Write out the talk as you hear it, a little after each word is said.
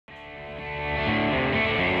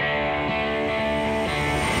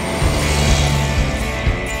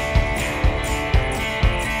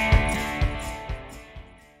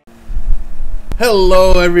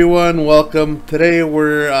Hello everyone, welcome. Today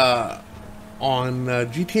we're on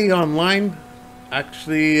GTA Online.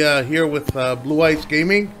 Actually here with Blue Ice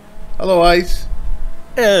Gaming. Hello Ice.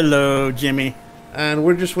 Hello Jimmy. And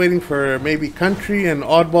we're just waiting for maybe Country and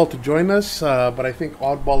Oddball to join us. But I think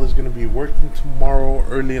Oddball is going to be working tomorrow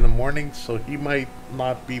early in the morning, so he might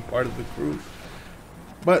not be part of the crew.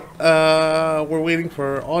 But we're waiting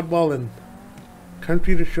for Oddball and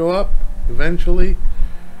Country to show up eventually.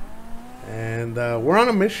 And we're on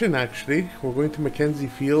a mission actually. We're going to Mackenzie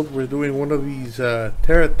Field. We're doing one of these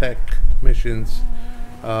TerraTech missions.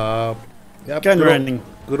 Yep,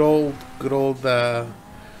 good old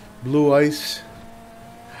Blue Ice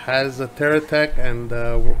has a TerraTech, and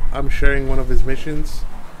I'm sharing one of his missions.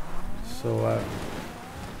 So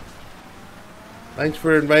thanks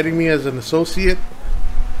for inviting me as an associate.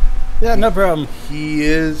 Yeah, no problem. He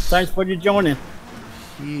is. Thanks for you joining.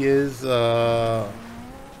 He is.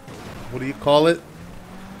 What do you call it?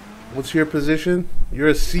 What's your position? You're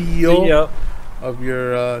a CEO of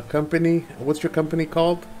your company. What's your company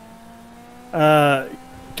called?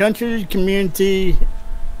 Country Community.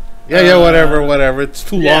 Yeah, whatever. It's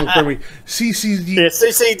too long for me. CCG. Yeah,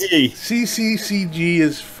 CCG. CCCG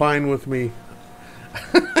is fine with me.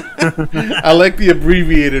 I like the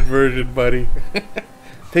abbreviated version, buddy.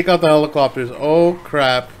 Take out the helicopters. Oh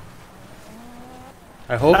crap!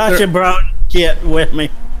 I hope I should have brought Kit with me.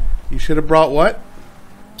 You should have brought what?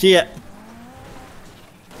 Kit.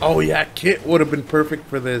 Oh yeah, Kit would have been perfect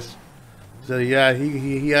for this. So yeah,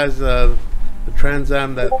 he has the Trans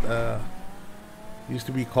Am that used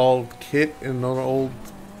to be called Kit in an old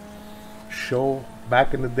show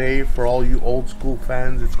back in the day. For all you old school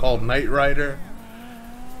fans, it's called Knight Rider.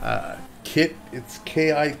 Kit, it's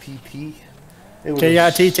K-I-T-T. It was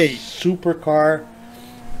K-I-T-T. Super car.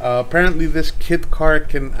 Apparently this Kit car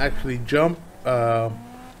can actually jump.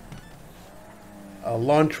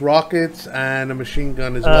 Launch rockets and a machine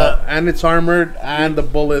gun as well, and it's armored, and the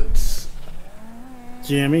bullets.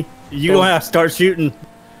 Jimmy, you gonna have to start shooting.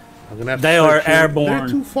 I'm gonna have they to are shooting. airborne. They're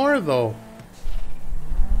too far though.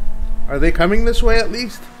 Are they coming this way at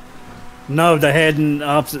least? No, they're heading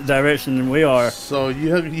opposite direction than we are. So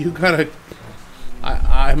you gotta.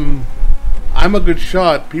 I'm a good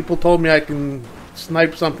shot. People told me I can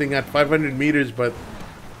snipe something at 500 meters, but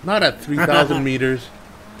not at 3,000 meters.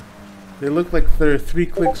 They look like they're 3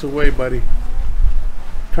 clicks away, buddy.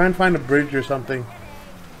 Try and find a bridge or something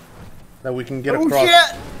that we can get across.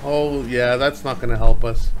 Shit. Oh, yeah, that's not going to help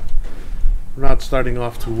us. We're not starting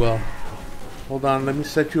off too well. Hold on, let me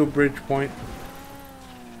set you a bridge point.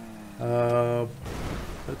 Let's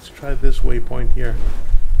try this waypoint here.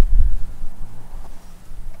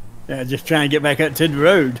 Yeah, just trying to get back up to the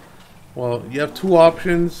road. Well, you have 2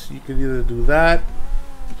 options. You can either do that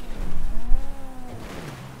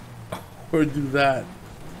or do that.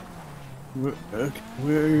 Where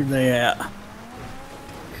are they at?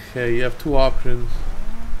 Okay, you have 2 options.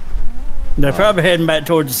 They're probably heading back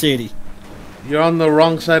towards the city. You're on the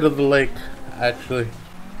wrong side of the lake, actually.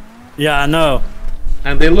 Yeah, I know.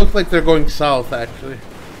 And they look like they're going south, actually.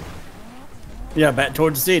 Yeah, back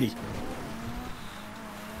towards the city.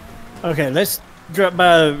 Okay, let's drop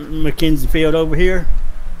by Mackenzie Field over here.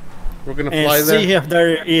 We're gonna fly and there. See if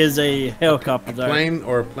there is a helicopter there. Plane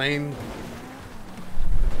or a plane.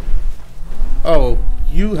 Oh,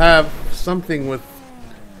 you have something with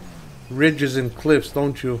ridges and cliffs,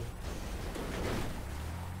 don't you?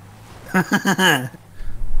 Well,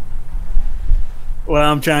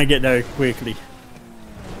 I'm trying to get there quickly.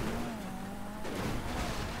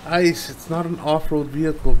 Ice, it's not an off-road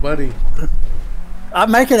vehicle, buddy.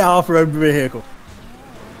 I'm making an off-road vehicle.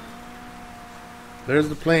 There's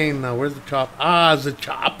the plane now. Where's the chopper? Ah, it's the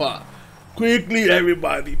chopper. Quickly,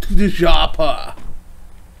 everybody, to the chopper.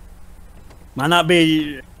 Might not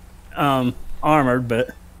be armored, but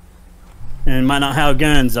and might not have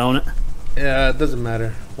guns on it. Yeah, it doesn't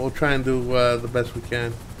matter. We'll try and do the best we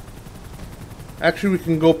can. Actually, we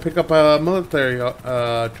can go pick up a military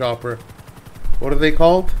chopper. What are they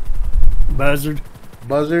called? Buzzard.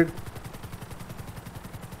 Buzzard?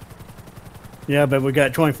 Yeah, but we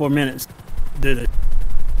got 24 minutes. Did it?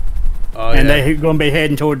 Oh, and yeah. they're going to be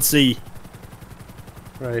heading towards the sea.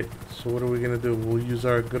 Right. So what are we going to do? We'll use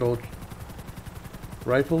our good old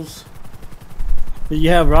rifles? Do you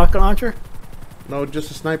have a rocket launcher? No, just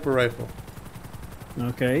a sniper rifle.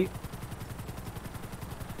 Okay.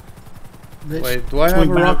 Wait, do I have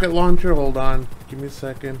a rocket launcher? Hold on. Give me a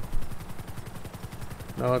second.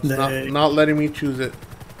 No, it's not letting me choose it.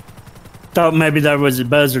 Thought maybe there was a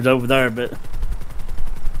buzzard over there, but...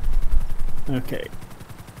 Okay.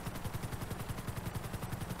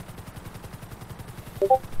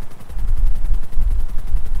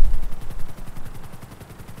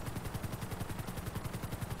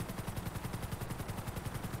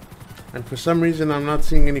 And for some reason, I'm not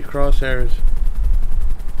seeing any crosshairs.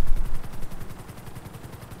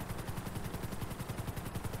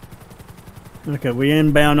 Okay, we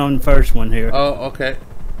inbound on the first one here. Oh, okay.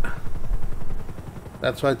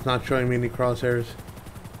 That's why it's not showing me any crosshairs.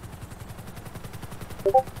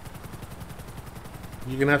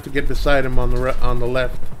 You're gonna have to get beside him on the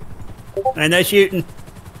left. And they're shooting.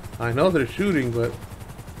 I know they're shooting, but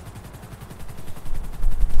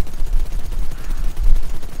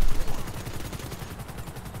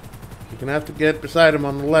you're gonna have to get beside him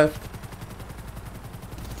on the left.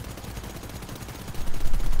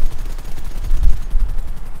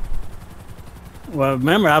 Well,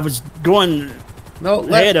 remember, I was going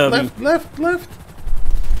Left.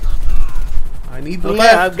 I need the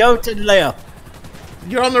left. I'll go to the left.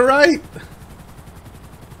 You're on the right.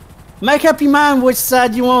 Make up your mind which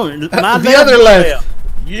side you want. My The other left.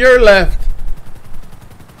 Your left.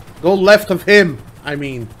 Go left of him, I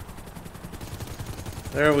mean.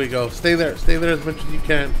 There we go. Stay there. Stay there as much as you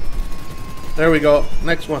can. There we go.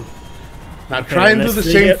 Next one. Now Okay, try and do let's the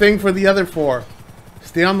see same it. thing for the other 4.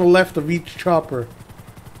 Stay on the left of each chopper.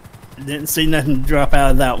 Didn't see nothing drop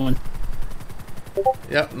out of that one.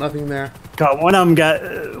 Yep, nothing there. Cause one of them got,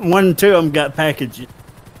 one and two of them got packaged.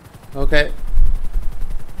 Okay.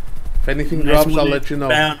 If anything Next drops, one I'll is let you know.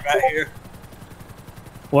 Bound right here.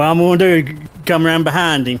 What I'm gonna do is come around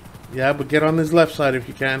behind him. Yeah, but get on his left side if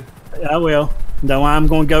you can. I will. Though I'm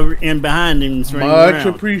gonna go in behind him and swing Much around.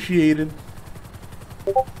 appreciated.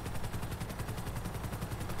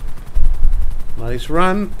 Nice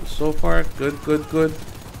run so far. Good, good, good.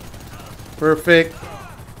 Perfect.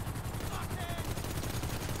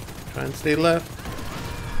 Try and stay left.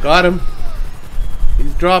 Got him.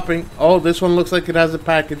 He's dropping. Oh, this one looks like it has a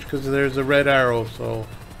package because there's a red arrow, so.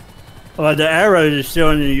 Well, the arrow is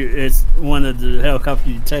showing you it's one of the helicopters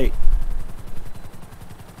you take.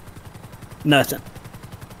 Nothing.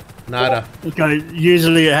 Nada. Because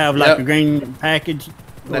usually you have like Yep. a green package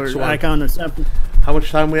Next or one. icon or something. How much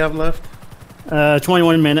time we have left?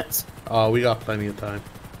 21 minutes. Oh, we got plenty of time.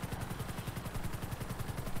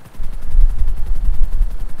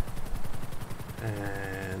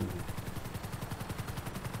 And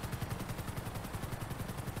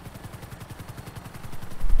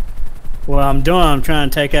Well, I'm trying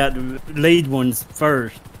to take out the lead ones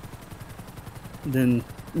first. Then,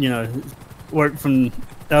 you know, work from the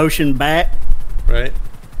ocean back. right.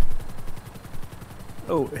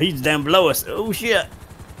 Oh, he's down below us. Oh, shit.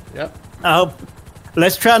 Yep. I hope.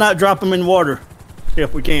 Let's try not drop him in water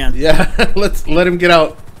if we can. Yeah. Let's let him get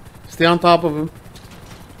out. Stay on top of him.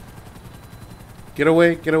 Get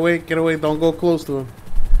away. Get away. Get away. Don't go close to him.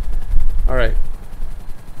 All right.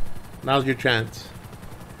 Now's your chance.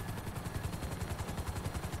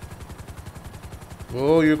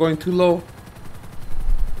 Oh, you're going too low.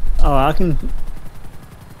 Oh, I can.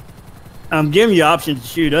 I'm giving you options to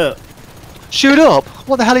shoot up. Shoot up!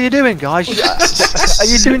 What the hell are you doing, guys? Are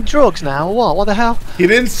you doing drugs now or what? What the hell? He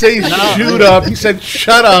didn't say shoot up. He said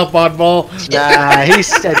shut up, oddball. Nah, he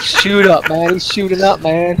said shoot up, man. He's shooting up,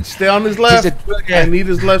 man. Stay on his left. He's a drug I head. need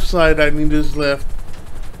his left side. I need his left.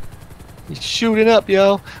 He's shooting up,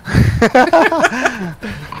 yo. I'm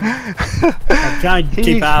trying to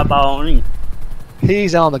keep eyeballing him.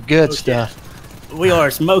 He's on the good Okay. stuff. We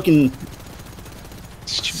are smoking.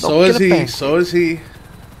 So is he. So is he.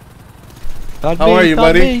 Not How me, are you, not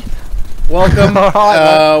buddy? me. Welcome.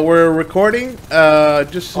 Alright, We're recording.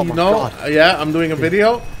 Just so Oh you my know. God. Yeah, I'm doing a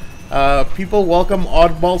video. People, welcome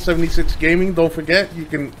Oddball 76 Gaming. Don't forget, you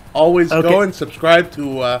can always Okay. go and subscribe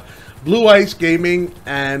to Blue Ice Gaming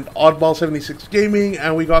and Oddball 76 Gaming,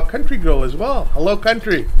 and we got Country Girl as well. Hello,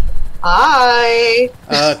 Country. Hi.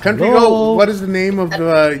 Country Hello. Girl, what is the name of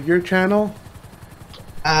your channel?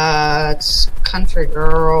 It's Country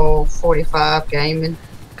Girl 45 Gaming.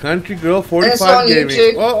 Country Girl it's 45 on Gaming.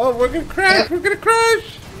 YouTube. Oh, we're gonna crash. Yep. We're gonna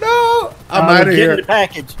crash. No, I'm Oh, out of getting here. the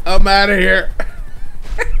package. I'm out of here.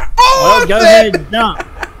 Well, go ahead and jump.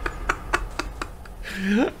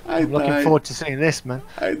 I I'm looking died. forward to seeing this, man.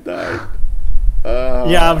 I died.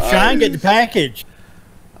 Yeah, I was trying to get the package.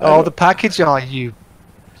 Oh, the package? Oh, you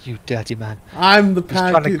dirty man. I'm the He's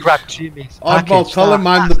trying to package. grab Jimmy's Oddball, package. tell him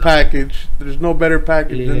I'm the package. There's no better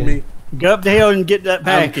package Yeah. than me. Go up the hill and get that I'm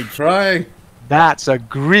package. trying. That's a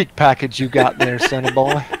Greek package you got there, sonny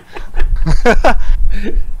boy.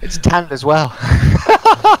 It's tanned as well.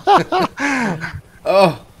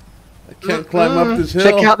 Oh, I can't climb up this hill.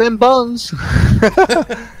 Check out them buns.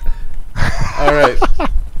 All right.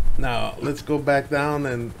 Now, let's go back down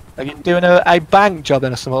and... Are you doing a bank job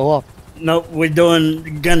then or something or what? Nope, we're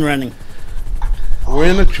doing gun running. We're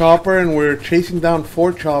in a chopper and we're chasing down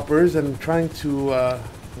 4 choppers and trying to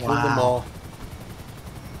Kill them all.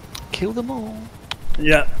 Kill them all.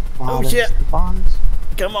 Yeah. Oh shit.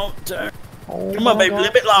 Come on, sir. Oh, come on, baby. A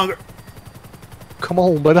little bit longer. Come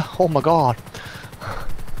on, brother. Oh my god.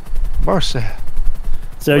 Mercy.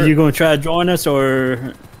 So you going to try to join us,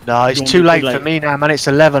 or? No, it's too late for me now, man. It's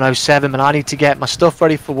 11:07, and I need to get my stuff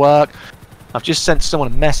ready for work. I've just sent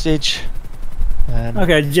someone a message.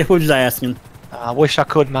 Okay, just was just asking. I wish I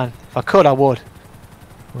could, man. If I could, I would.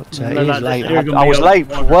 But it is late. I was late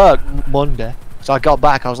late for work Monday, so I got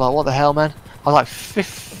back. I was like, "What the hell, man?" I was like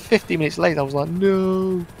 50 minutes late. I was like,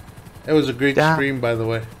 "No." It was a great stream, by the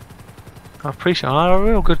way. I appreciate it. I had a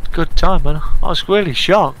real good time, man. I was really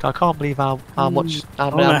shocked. I can't believe how much. How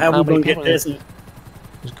many people this. It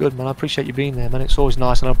was good, man. I appreciate you being there, man. It's always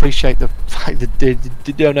nice, and I appreciate the fact that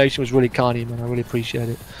the donation was really kind of you, man. I really appreciate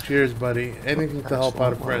it. Cheers, buddy. Anything to help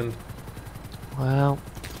out a friend. Well,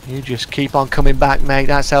 you just keep on coming back, mate.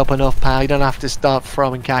 That's help enough, pal. You don't have to start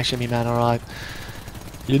throwing cash at me, man. All right.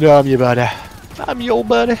 You know I'm your buddy. I'm your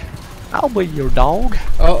buddy. I'll be your dog.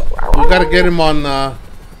 Oh, we gotta get him on.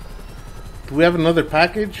 Do we have another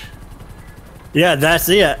package? Yeah, that's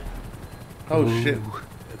it. Oh shit!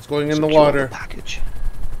 It's going in the water. Package.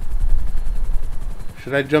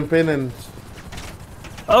 Should I jump in and?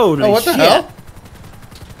 Oh, what the hell?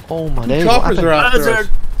 Oh my days! Choppers are after us.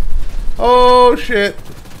 Oh shit!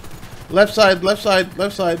 Left side, left side,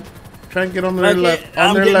 left side. Try and get on their left.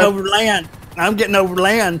 I'm getting over land. I'm getting over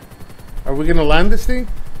land. Are we gonna land this thing?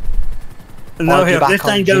 No, if this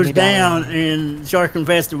thing goes down and shark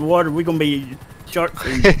infested water, we're gonna be shark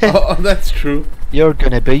food. Oh, that's true. You're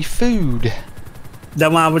gonna be food.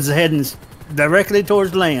 That's why I was heading directly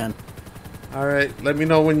towards land. All right, let me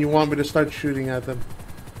know when you want me to start shooting at them.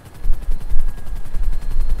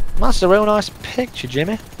 That's a real nice picture,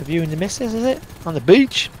 Jimmy, of you and the missus, is it? On the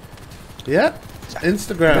beach? Yeah,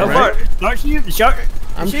 Instagram, Go right? for it. Start shooting, shark.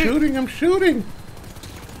 I'm shooting, I'm shooting.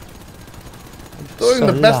 Doing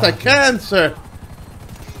the best I can, sir.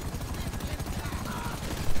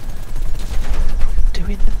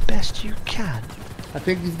 Doing the best you can. I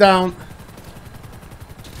think he's down.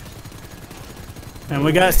 And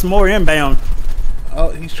we got some more inbound. Oh,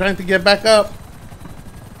 he's trying to get back up.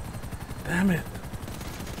 Damn it.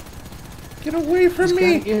 Get away from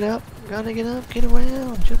me. Gotta get up, get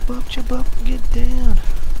around. Jump up, get down.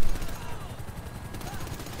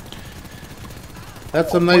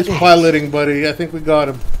 That's some nice piloting, buddy. I think we got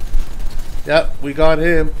him. Yep, we got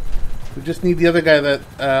him. We just need the other guy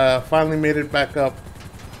that finally made it back up.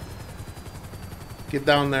 Get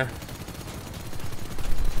down there.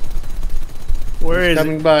 Where is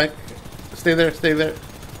coming back. Stay there, stay there.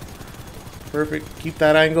 Perfect. Keep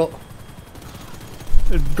that angle.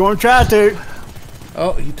 Gonna try to.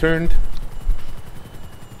 Oh, he turned.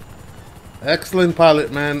 Excellent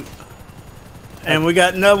pilot, man. And we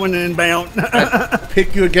got another one inbound. I'd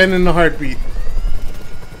pick you again in a heartbeat.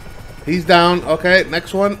 He's down. Okay,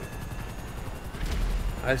 next one.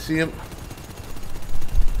 I see him.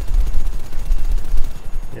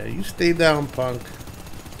 Yeah, you stay down, punk.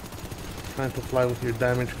 Trying to fly with your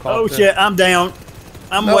damaged copter. Oh shit, I'm down.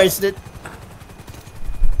 I'm wasted.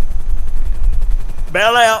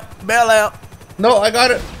 Bail out, bail out. No, I got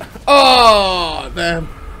it. Oh, damn.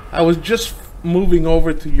 I was just moving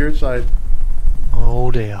over to your side. Oh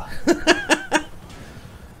dear.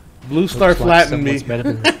 Blue Star flattened me.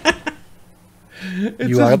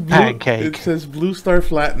 You are a pancake. It says Blue Star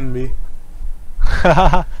flattened me.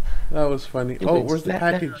 That was funny. Oh, where's the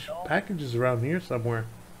package? Package is around here somewhere.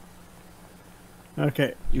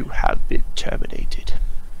 Okay. You have been terminated.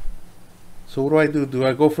 So what do I do? Do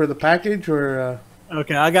I go for the package or?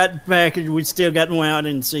 Okay, I got the package. We still got one out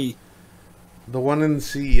in sea. The one in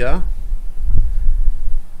sea, yeah.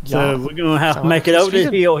 So we're gonna have to make it over the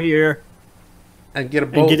hill here and get a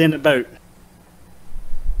boat and get in the boat.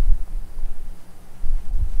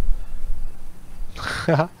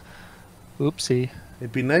 Oopsie.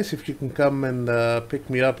 It'd be nice if you can come and pick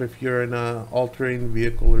me up if you're in a all-terrain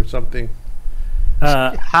vehicle or something.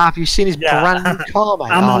 Have you seen his brand new car,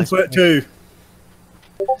 mate? I'm on foot too.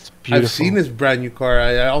 I've seen his brand new car.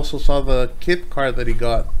 I also saw the kit car that he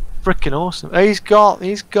got. Freaking awesome! He's got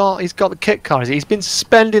the kit cars. He's been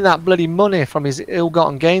spending that bloody money from his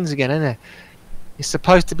ill-gotten gains again, isn't he? He's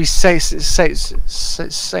supposed to be saving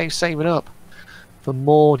up for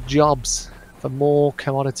more jobs, for more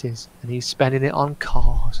commodities, and he's spending it on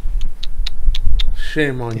cars.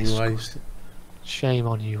 Shame on you, Ice. Shame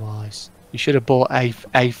on you, Ice. You should have bought a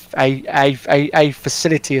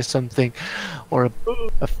facility or something, or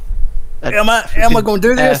am I going to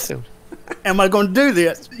do this? Airfield. Am I going to do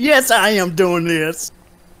this? Yes, I am doing this.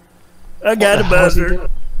 I got a buzzard.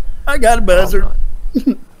 I got a buzzard.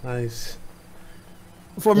 Nice.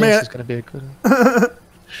 For a This minute. is going to be a good one.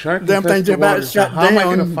 Shark Damn thing's infested about waters. shut How am I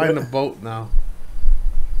down, gonna find a but- boat now?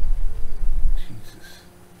 Jesus.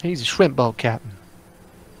 He's a shrimp boat captain.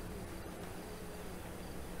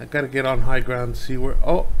 I gotta get on high ground, see where.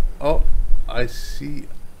 Oh, I see.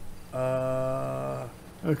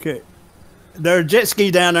 Okay. There's a jet ski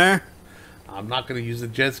down there. I'm not gonna use the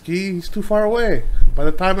jet ski. He's too far away. By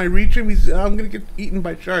the time I reach him, I'm gonna get eaten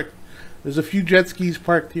by shark. There's a few jet skis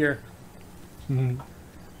parked here,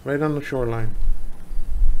 right on the shoreline.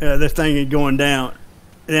 Yeah, this thing is going down.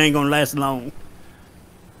 It ain't gonna last long.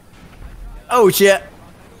 Oh shit!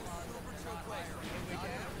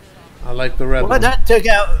 I like the red Well, one. that took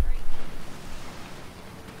out.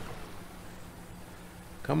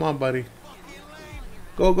 Come on, buddy.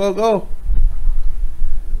 Go, go, go.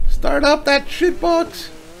 Start up that shit box.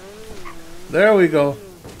 There we go.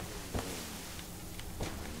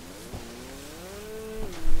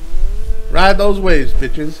 Ride those waves,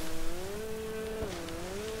 bitches.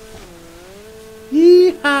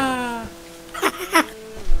 Yeehaw.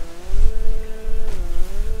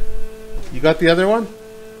 You got the other one?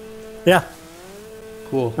 Yeah,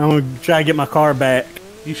 Cool. I'm gonna try to get my car back.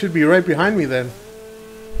 You should be right behind me then.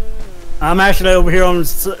 I'm actually over here on.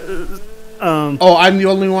 Oh, I'm the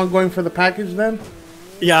only one going for the package then?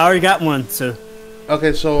 Yeah, I already got one. So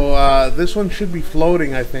Okay, so this one should be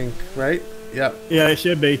floating, I think, right? Yeah. yeah, it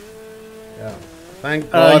should be. Yeah. Thank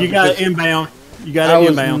God. You got it because inbound. You got I it was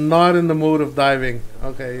inbound. not in the mood of diving.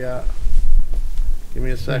 Okay, yeah. Give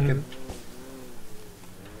me a second.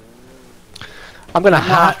 I'm going to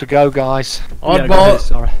have to go, guys. Yeah, go Oddball, ahead,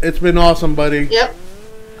 sorry. it's been awesome, buddy. Yep.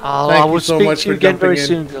 I Thank will you so speak much to you for again very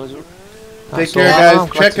jumping soon. Take That's care, all. guys. I'm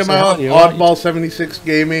glad Check to him say out. hi to you, alright? Oddball76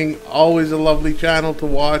 Gaming. Always a lovely channel to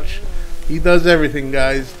watch. He does everything,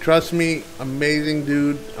 guys. Trust me. Amazing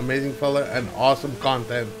dude. Amazing fella. And awesome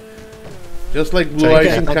content. Just like Blue Take Ice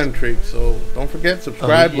care. and Thanks. Country. So don't forget,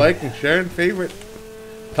 subscribe, Oh, yeah. like, and share, and favorite.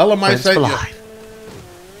 Tell him I Friends sent for you. life.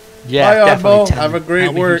 Yeah, Bye, definitely. Oddball. tell Have me. a great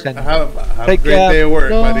Tell me who work. sent it. Have a Take great care. day of work,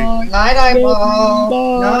 buddy. Bye. Night, eyeball.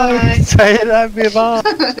 Bye. Night. Say it,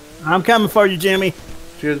 bye. I'm coming for you, Jimmy.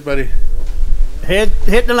 Cheers, buddy. Hit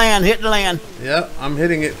the land. Hit the land. Yeah, I'm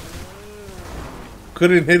hitting it.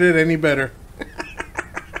 Couldn't hit it any better.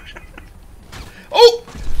 Oh!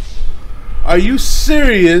 Are you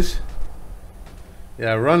serious?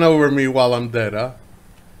 Yeah, run over me while I'm dead, huh?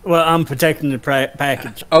 Well, I'm protecting the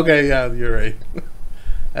package. Okay, yeah, you're right.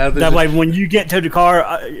 There's That a- way, when you get to the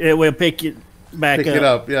car, it will pick it back pick up, it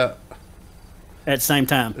up, yeah. at the same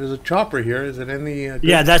time. There's a chopper here. Is it any good?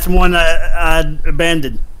 Yeah, that's the one I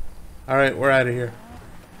abandoned Alright, we're out of here.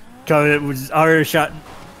 because it was already shot.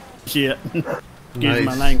 Shit. Excuse my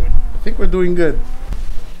Nice. language. I think we're doing good.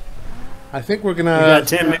 I think we're You got gonna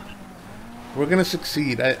 10 minutes. we're gonna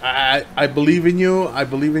succeed. I believe in you. I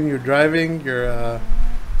believe in your driving.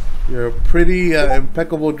 You're a pretty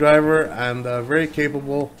impeccable driver and very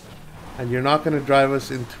capable. And you're not gonna drive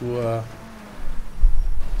us into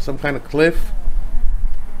some kind of cliff.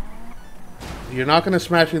 You're not gonna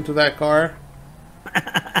smash into that car.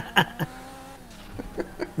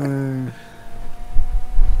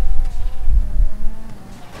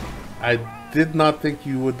 I did not think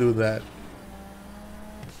you would do that.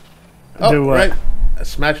 Oh, Do what? right.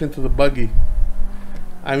 Smash into the buggy.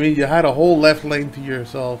 I mean, you had a whole left lane to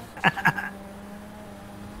yourself.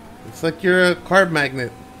 It's like you're a car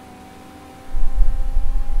magnet.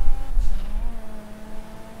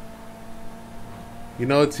 You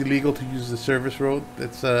know it's illegal to use the service road.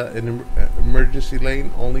 It's an emergency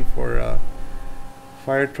lane only for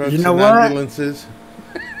fire trucks You know and what? ambulances.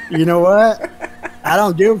 You know what? I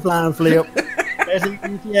don't give a flying flip. That's an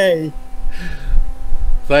ETA.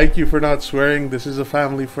 Thank you for not swearing. This is a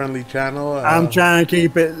family-friendly channel. I'm trying to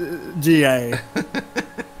keep it GA.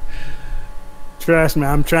 Trust me,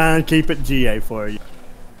 I'm trying to keep it GA for you.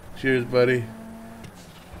 Cheers, buddy.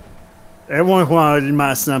 Every once in a while, you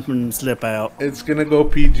might something slip out. It's gonna go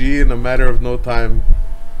PG in a matter of no time.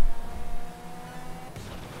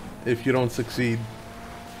 If you don't succeed.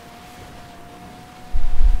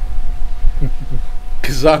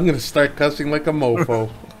 Cause I'm gonna start cussing like a mofo.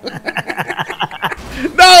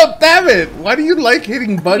 No, damn it! Why do you like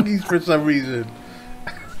hitting buggies for some reason?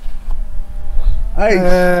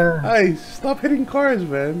 Hey, stop hitting cars,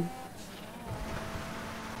 man.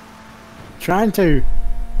 Trying to.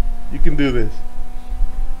 You can do this.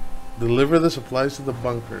 Deliver the supplies to the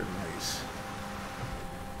bunker. Nice.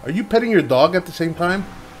 Are you petting your dog at the same time?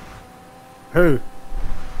 Who?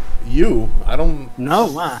 You? I don't... No,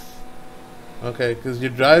 why? Okay, because you're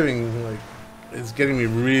driving, like, it's getting me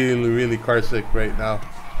really, really car sick right now.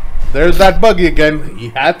 There's that buggy again. He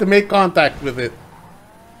had to make contact with it.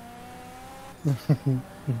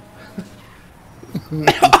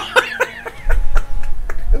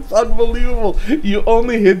 It's unbelievable. You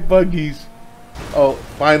only hit buggies. Oh,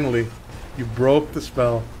 finally. You broke the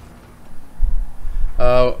spell.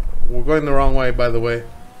 We're going the wrong way, by the way.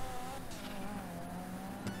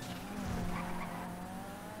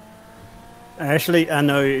 Actually, I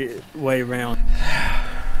know your way around.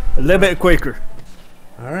 A little bit quicker.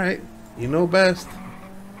 Alright. You know best.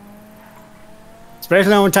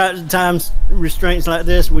 Especially on time restraints like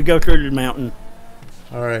this, we go through the mountain.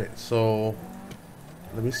 Alright, so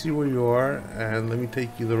let me see where you are and let me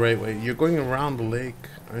take you the right way. You're going around the lake,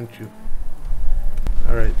 aren't you?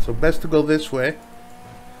 Alright, so best to go this way.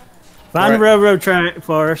 Find the railroad track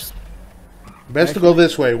first. Best to go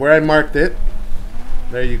this way, where I marked it.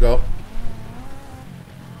 There you go.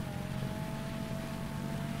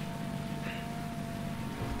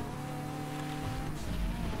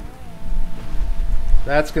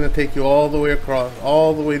 That's going to take you all the way across,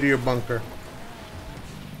 all the way to your bunker.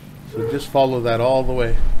 So just follow that all the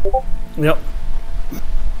way. Yep.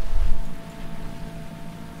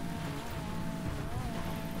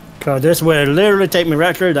 Cause this will literally take me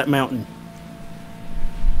right through that mountain.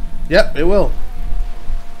 Yep, it will.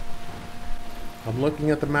 I'm looking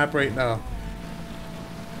at the map right now.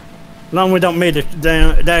 As long as we don't meet the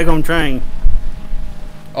daggone train.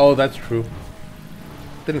 Oh, that's true.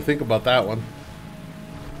 Didn't think about that one.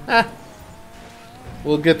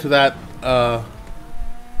 We'll get to that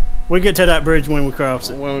We get to that bridge when we cross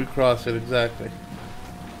it. when we cross it, exactly.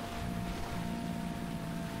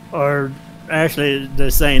 Or actually,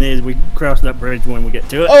 the saying is we cross that bridge when we get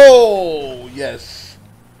to it. Oh, yes.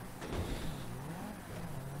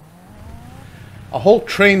 A whole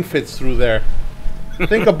train fits through there.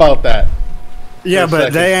 Think about that. Yeah, for a but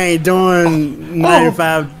second. they ain't doing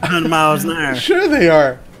 9,500 miles an hour. Sure they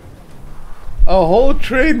are. A whole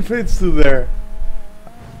train fits through there.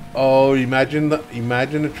 Oh, imagine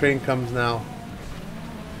the train comes now.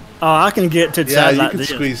 Oh, I can get to the Yeah, side you like can this.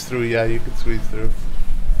 squeeze through. Yeah, you can squeeze through.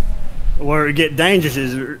 Where it get dangerous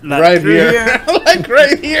is like Right through here. Like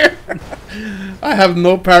right here. I have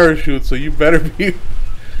no parachute, so you better be...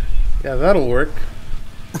 Yeah, that'll work.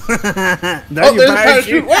 There's Oh, your there's a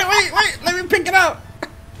parachute. parachute. Wait. Let me pick it up.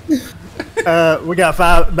 We got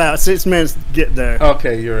about 6 minutes to get there.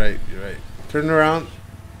 Okay, you're right. Turn around.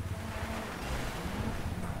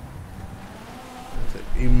 That's it.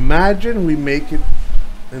 Imagine we make it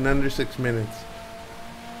in under 6 minutes.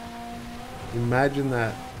 Imagine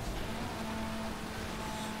that.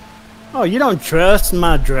 Oh, you don't trust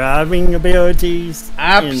my driving abilities?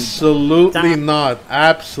 Absolutely not.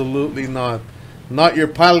 Absolutely not. Not your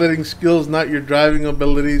piloting skills, not your driving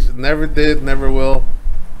abilities. Never did, never will.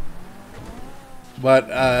 But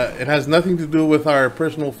it has nothing to do with our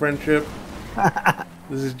personal friendship.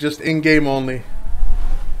 This is just in-game only.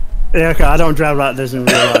 Yeah, okay, I don't drive like this in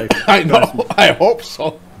real life. I know. I hope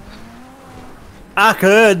so. I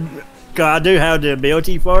could, cause I do have the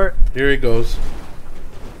ability for it. Here he goes.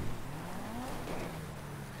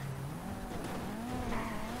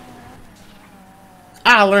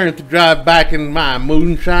 I learned to drive back in my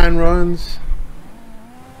moonshine runs.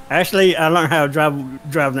 Actually, I learned how to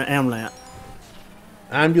drive an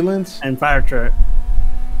Ambulance? and fire truck.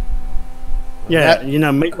 Yeah, That- you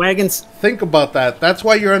know, meat wagons. Think about that. That's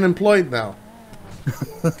why you're unemployed now.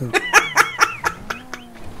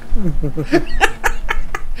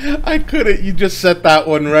 I couldn't. You just set that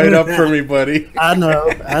one right up for me, buddy. I know.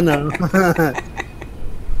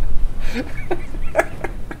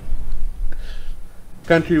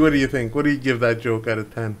 Country, what do you think? What do you give that joke out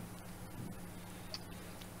of 10?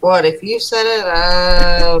 What, if you said it,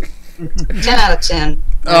 10 out of 10.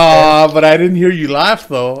 But I didn't hear you laugh,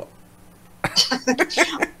 though.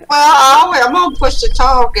 Well, I'm gonna push to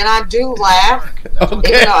talk, and I do laugh. Okay.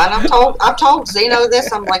 Even though, and I've told Zeno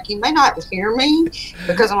this. I'm like, you may not hear me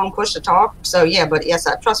because I'm gonna push to talk. So yeah, but yes,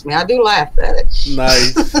 trust me, I do laugh at it.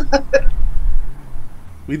 Nice.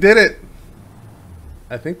 We did it.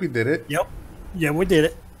 I think we did it. Yep. Yeah, we did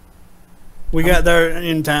it. We got there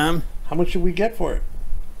in time. How much did we get for it?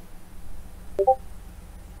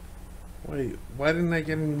 Wait, why didn't I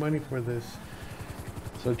get any money for this?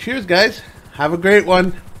 So cheers, guys. Have a great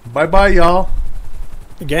one. Bye-bye, y'all.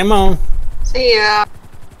 Game on. See ya.